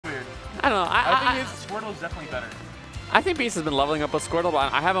I don't know. I think his Squirtle is definitely better. I think Beast has been leveling up with Squirtle,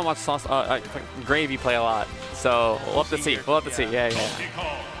 but I haven't watched Gravy play a lot. So we'll have to see. We'll have to see. Yeah.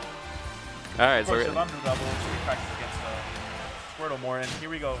 All right. So if I'm Noodle, we'll practice against Squirtle more. And here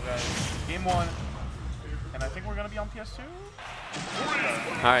we go, guys. Game 1. And I think we're going to be on PS2?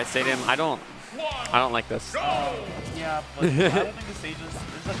 All right, Stadium. I don't like this. Yeah, but I don't think the stage is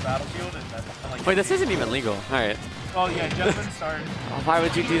a battlefield. And that's like wait, this isn't even legal. All right. Oh, yeah, gentlemen, start. Why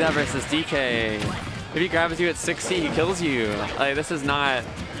would you do that versus DK? If he grabs you at 60, he kills you. Like, this is not...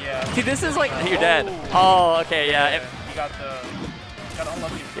 Yeah. See, this is like... You're dead. Oh, okay, yeah. You got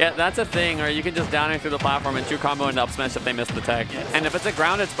unlucky. Yeah, that's a thing, or you can just down air through the platform and 2-combo into up smash if they miss the tech. Yes. And if it's a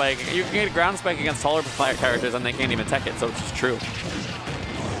grounded spike, you can get a ground spike against taller characters and they can't even tech it, so it's just true.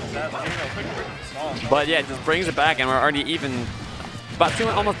 But yeah, it just brings it back, and we're already even... About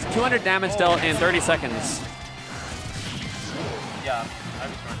almost 200 damage dealt in 30 seconds. Yeah, I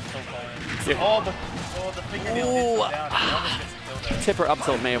was so close. The fingernail hits down. Tip or up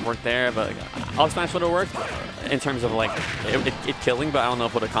tilt may have worked there, but up smash would have worked in terms of like it killing, but I don't know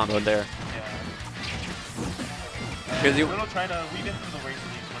if it would have comboed there. Because you trying to lead into the race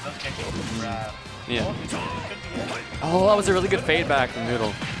release, but doesn't get grab. Yeah. Oh, that was a really good fade back from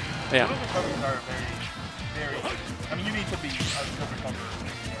Noodle. Yeah. Noodle's recoveries are very. I mean, you need to be a good recoverer.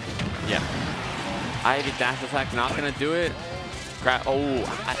 Yeah. Ivy dash attack, not gonna do it. Grab. Oh,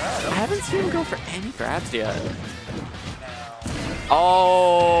 I haven't seen him go for any grabs yet.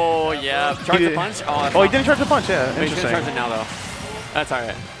 Oh, yeah. Charge the punch? Oh, he didn't charge the punch, yeah. Interesting. He's going to charge it now, though. That's all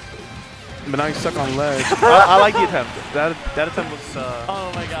right. But now he's stuck on ledge. I like the attempt. That attempt was...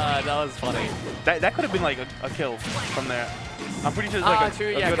 oh, my God. That was funny. That could have been, like, a kill from there. I'm pretty sure it's, like, true,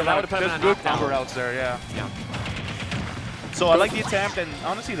 a yeah, good amount. There's good combo routes there, yeah. So I like the attempt, and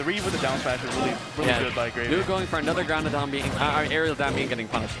honestly, the read with the down smash is really good by Gravy. Dude going for another grounded down B, aerial down B and getting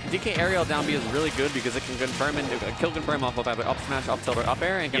punished. DK aerial down B is really good because it can confirm and kill confirm off of either up smash, up tilt, or up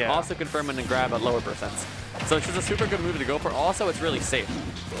air, and can also confirm and grab at lower percents. So it's just a super good move to go for. Also, it's really safe.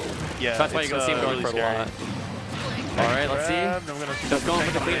 Yeah, so that's why you're going to see him going really for a lot. All right, let's see. Just going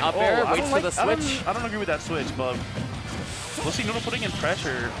for the clean up air, waits for the switch. I don't agree with that switch, but we'll see Noodle putting in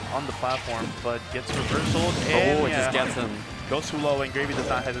pressure on the platform, but gets reversaled. Oh, it just gets him. Goes too low, and Gravy does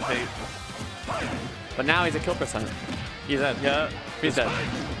not hesitate. But now he's a kill percent. He's dead. Yeah. He's dead.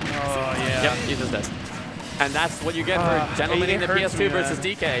 Oh, yeah. Yep, he's just dead. And that's what you get for gentlemen in the PS2 versus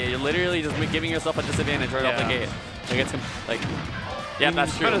DK. You're literally just giving yourself a disadvantage right off the gate. Like, it's like, yeah,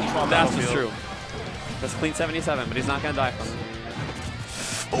 that's true. That's just true. That's clean 77, but he's not going to die from it.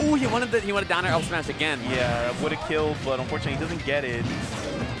 Oh, he wanted down air up smash again. Yeah, would have killed, but unfortunately he doesn't get it.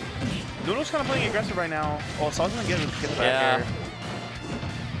 Noodle's kind of playing aggressive right now. Oh, Saul's going to get the back air.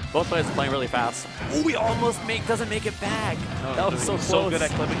 Both players are playing really fast. Oh, he almost doesn't make it back. No, that was so close. So good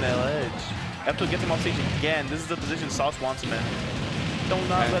at clipping that ledge. After gets him off stage again. This is the position Sauce wants him in. Do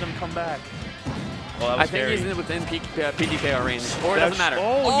not let him come back. Well, I think he's within PDKO range. Or it doesn't matter.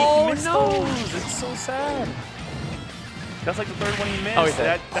 Oh, he missed those. It's so sad. That's like the third one he missed. Oh, he's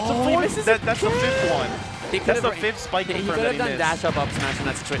dead. That's the fifth one. That's the fifth spike he could have done dash up smash in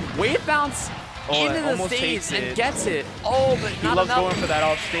that situation. Wave bounce into the stage and gets it. Oh, but not enough. He loves going for that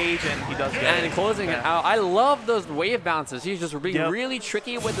off stage, and he does get it. And closing it out. I love those wave bounces. He's just being really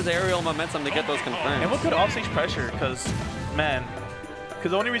tricky with his aerial momentum to get those confirmed. And what good off stage pressure? Because, man,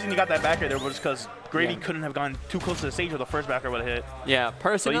 the only reason you got that back air there was because Gravy couldn't have gone too close to the stage where the first back air would have hit. Yeah,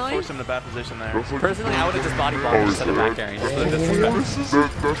 personally. So he forced him in a bad position there. Personally, I would have just body blocked instead of back airing. Just for the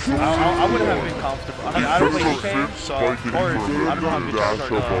disrespect. I would have been comfortable. I mean, I don't play DK, so, or I don't know how to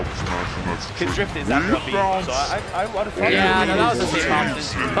charge his drift is after up B, so I would have thought yeah, no, that was the same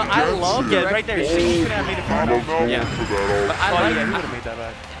option. But I love the right there. He could have made it far enough. Yeah. But I he would have made that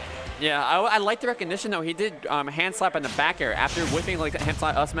back. Yeah, I like the recognition though. He did hand slap in the back air after whipping like hand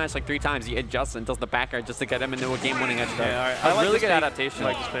slap up smash like 3 times. He adjusts and does the back air just to get him into a game-winning edge. Yeah, all right. Really good adaptation.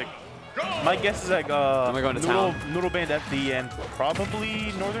 I like this pick. My guess is like Noodle Band FD and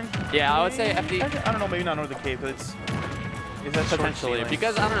probably Northern. Yeah, I would say FD. I don't know, maybe not Northern Cave, but it's that potentially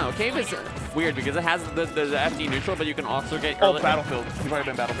because I don't know. Cave is weird because it has the FD neutral, but you can also get. Battlefield. You've already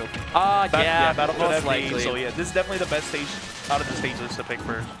been Battlefield. Yeah, Battlefield most FD. likely. So yeah, this is definitely the best stage out of the stages to pick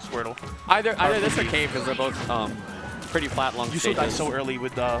for Squirtle. Either this or Cave because they're both pretty flat long stages. You still die so early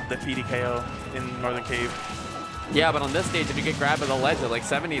with the PDKO in Northern Cave. Yeah, but on this stage, if you get grabbed at the ledge at like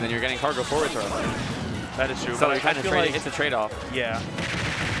 70, then you're getting cargo forward throw. That is true. So it's a trade-off. Yeah.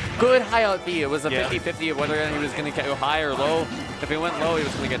 Good high out B. It was a 50-50 of whether he was going to go high or low. If he went low, he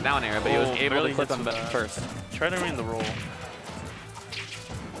was going to get down air, but he was able to clip him first. Try to read the roll.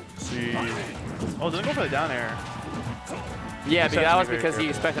 See. Oh, doesn't go for the down air. Yeah, because that was because he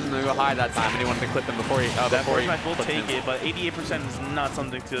expected him to go high that time, and he wanted to clip him before he. That forward smash will take it, but 88% is not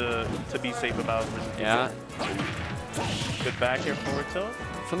something to be safe about. Yeah. Good back air forward tilt.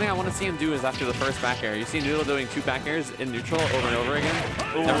 Something I want to see him do is after the first back air. You see Noodle doing 2 back airs in neutral over and over again.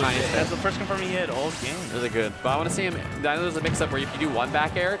 Ooh, never mind. That's the first confirm he hit all game. Really good. But I want to see him. I know there's a mix-up where if you do 1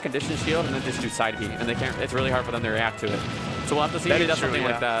 back air, condition shield, and then just do side B, and they can't. It's really hard for them to react to it. So we'll have to see if he does something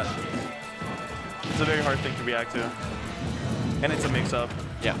like that. It's a very hard thing to react to, and it's a mix-up.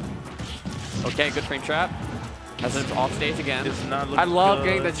 Yeah. Okay, good frame trap. As it's off stage again. It's not I love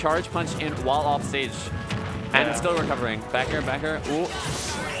getting the charge punch in while off stage. And it's still recovering. Back air, back air. Ooh.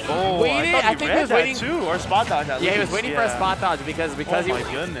 Oh, waited. I think he was waiting too, or spot dodge. Yeah, he was waiting for a spot dodge because he. Oh my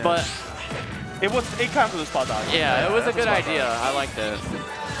goodness. But it counts as a spot dodge. Yeah, it was a good idea. I liked it.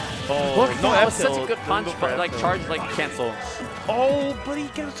 Oh, look, no, that was such a good punch, but like charge, like cancel. Oh, but he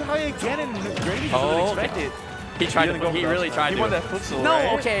gets high again, and Grady doesn't expect it. He tried to. He really tried to. He wanted that footstool. No,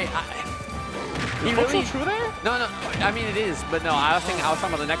 right? okay. He really true there? No. I mean it is, but no. I was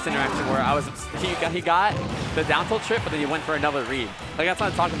talking about the next interaction where he got the down tilt trip, but then he went for another read. Like that's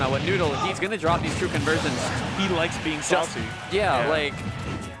what I'm talking about. With Noodle, he's gonna drop these true conversions. He likes being saucy. Yeah, like.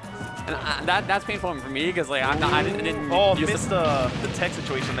 And that's painful for me because like I didn't missed the tech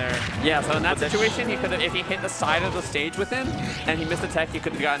situation there. Yeah, so in that situation, he could have, if he hit the side of the stage with him and he missed the tech, he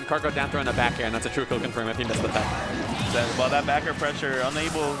could have gotten cargo down throw in the back air, and that's a true kill confirm if he missed the tech. Well, that back air pressure,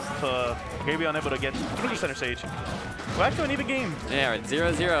 maybe unable to get through the center stage. Well, actually, an even game. Yeah, right,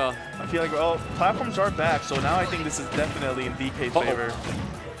 0-0. I feel like platforms are back, so now I think this is definitely in DK's favor.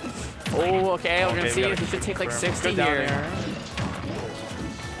 Oh, okay, we're gonna see if he should take like 60 here.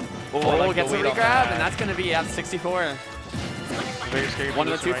 Oh, gets a really grab, and that's going to be at 64. Very scary. One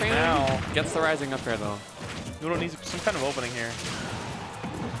of the 2 right now. Gets the rising up here, though. Noodle needs some kind of opening here.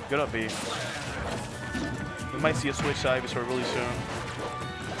 Good up B. We might see a switch side really soon.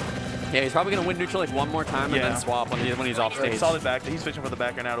 Yeah, he's probably going to win neutral like 1 more time and then swap when he's off stage. Solid back. He's switching for the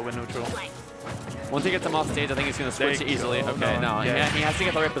back air now to win neutral. Once he gets him off stage, I think he's going to switch easily. Okay, no. He has to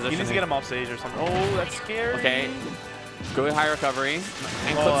get the right position. He needs to get him off stage or something. Oh, that's scary. Okay. Good high recovery.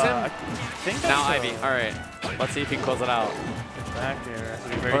 And clips him. I think now Ivy. All right. Let's see if he can close it out. Back there.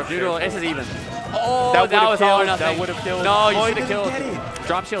 Or Noodle, this is even. Oh, that was all or nothing. That would have killed. No, you should have killed.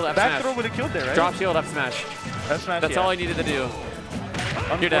 Drop shield, F smash. Back throw would have killed there, right? Drop shield, F smash. F smash. That's all he needed to do.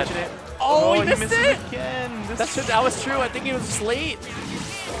 You're dead. Oh, he missed it again. That was true. I think he was just late.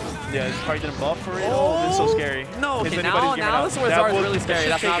 Yeah, he probably didn't buff for it. Oh, this is so scary. No, okay, now this is where it's really scary.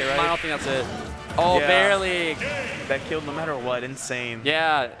 That's not. I don't think that's it. Oh, barely. That killed no matter what. Insane.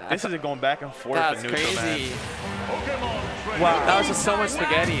 Yeah. This is going back and forth. That's crazy. Man. Wow. That was just so much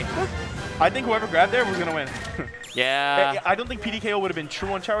spaghetti. I think whoever grabbed there was going to win. Yeah. I don't think PDKO would have been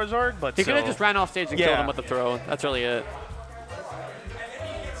true on Charizard, but he could have just ran off stage and killed him with the throw. That's really it.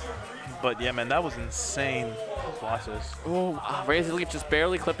 But yeah, man, that was insane. Those losses. Oh, Razor Leaf just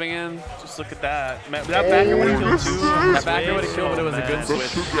barely clipping him. Just look at that. Man, that backer would have killed too. That backer would have killed, but it was a good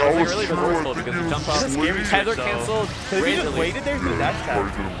switch. It was like really resourceful because he jumped off. Tether canceled. If he just waited there, he could have dash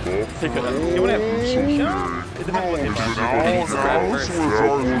tapped. He could have. He would have. It depends what hit back.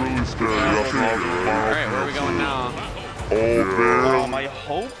 Alright, where are we going now? I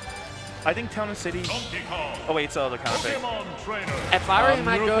hope. I think Town and City. Oh wait, it's the other config. If I were him,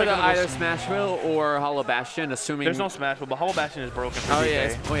 I'd go to either Smashville or Hollow Bastion, assuming there's no Smashville, but Hollow Bastion is broken for DK.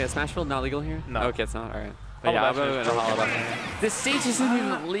 Yeah, Smashville not legal here? No. Okay, it's not. All right. But yeah, I'll go to Hollow Bastion. This stage isn't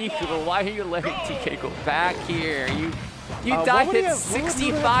even legal. Why are you letting TK go back here? You died hit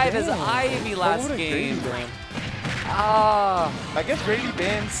 65 as Ivy last game. I guess Grady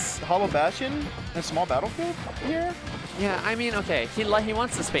bans Hollow Bastion and Small Battlefield here. Yeah, I mean, okay, he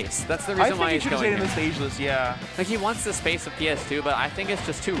wants the space. That's the reason why he's going here. in the stage list, yeah. Like he wants the space of PS2, but I think it's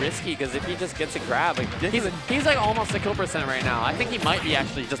just too risky because if he just gets a grab, like he's like almost at kill percent right now. I think he might be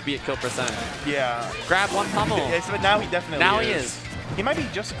actually just be at kill percent. Yeah. Grab one pummel. Yes, but now he definitely Now he is. He might be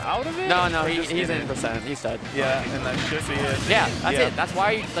just out of it. No, he's in percent. He's dead. Yeah, and that should be it. Yeah, that's it. That's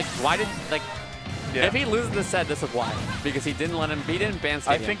why. Like, why did Yeah. If he loses the set, this is why. Because he didn't ban Stadium.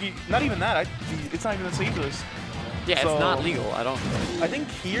 I think not even that. It's not even the stage list. Yeah, so, it's not legal. I think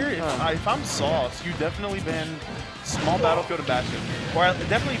here, if I'm Sauce, you definitely ban Small Battlefield and Bastion. Or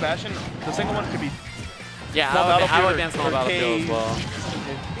definitely Bastion. The single one could be. Yeah, I would ban Small Battlefield as well.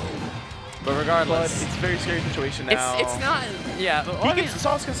 But regardless, it's a very scary situation now. It's not. Yeah.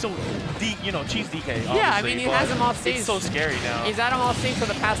 Sauce can still, cheese DK. Yeah, I mean he has him off stage. It's so scary now. He's had him off stage for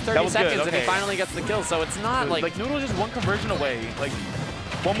the past 30 seconds, and he finally gets the kill. So it's not like Noodle just one conversion away. Like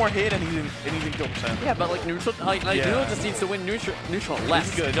one more hit and he's in kill percent. Yeah, but like neutral, Noodle just needs to win neutral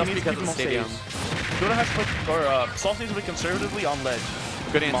less, just because of the stadium. Noodle has to put, Sauce needs to play conservatively on ledge.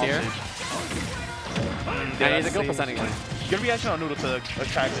 Good anti-air. Yeah, he's a good percent again. Good reaction on Noodle to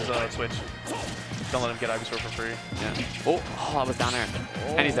attack his switch. Don't let him get Ivysaur for free. Yeah. Oh, I was down there.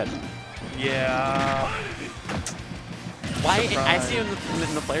 Oh. And he's dead. Yeah. Why? I see him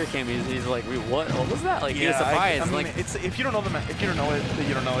in the player cam. He's like, wait, what was that? Like, he's surprised. I mean, like, it's if you don't know if you don't know it, then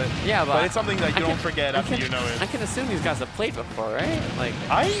you don't know it. Yeah, but it's something that you don't forget after you know it. I can assume these guys have played before, right? Like,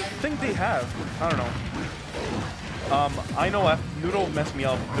 I think they have. I don't know. I know Noodle messed me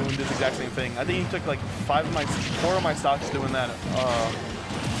up doing this exact same thing. I think he took like 4 of my stocks doing that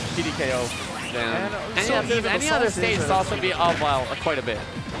PDKO. Damn. And any other stage, Sauce would be up quite a bit.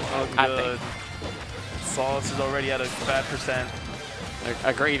 I think. Sauce is already at a bad percent.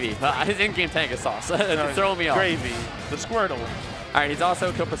 A gravy. His in-game tank is Sauce. It's throwing me off. Gravy. The Squirtle. All right, he's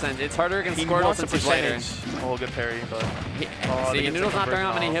also kill percent. It's harder against Squirtle since he's later. Oh, good parry, but... See, Noodle's not throwing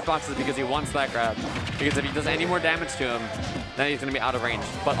out many hitboxes because he wants that grab. Because if he does any more damage to him, then he's going to be out of range.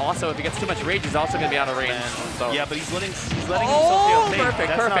 But also, if he gets too much rage, he's also going to be out of range. So. Yeah, but he's letting himself feel perfect.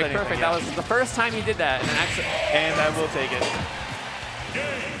 Yeah. That was the first time he did that. And I will take it.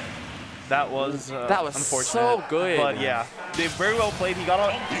 That was unfortunate. So good. But yeah, they very well played. He got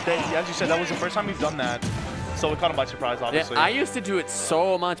on, as you said, that was the first time we've done that. So it caught him by surprise, obviously. Yeah, I used to do it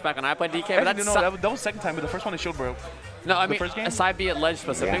so much back when I played DK, but that was the second time, but the first one is shield broke. No, I mean, side B at ledge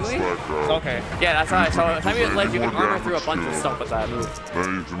specifically. Okay. Yeah, that's how I saw it. Side B at ledge, you can armor through a bunch of stuff with that move.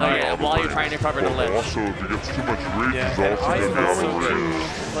 While you're trying to cover the ledge. Also, if he gets too much rage, he's also going to be out of range.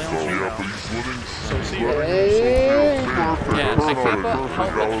 So, yeah, but he's Yeah, I can't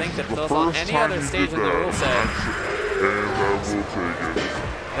help but think that if there was on any other stage in the rule set,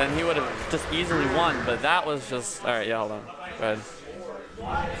 then he would have just easily won, but that was just... Alright, yeah, hold on. Go ahead.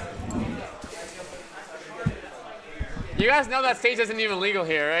 You guys know that stage isn't even legal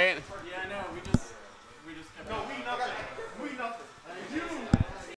here, right?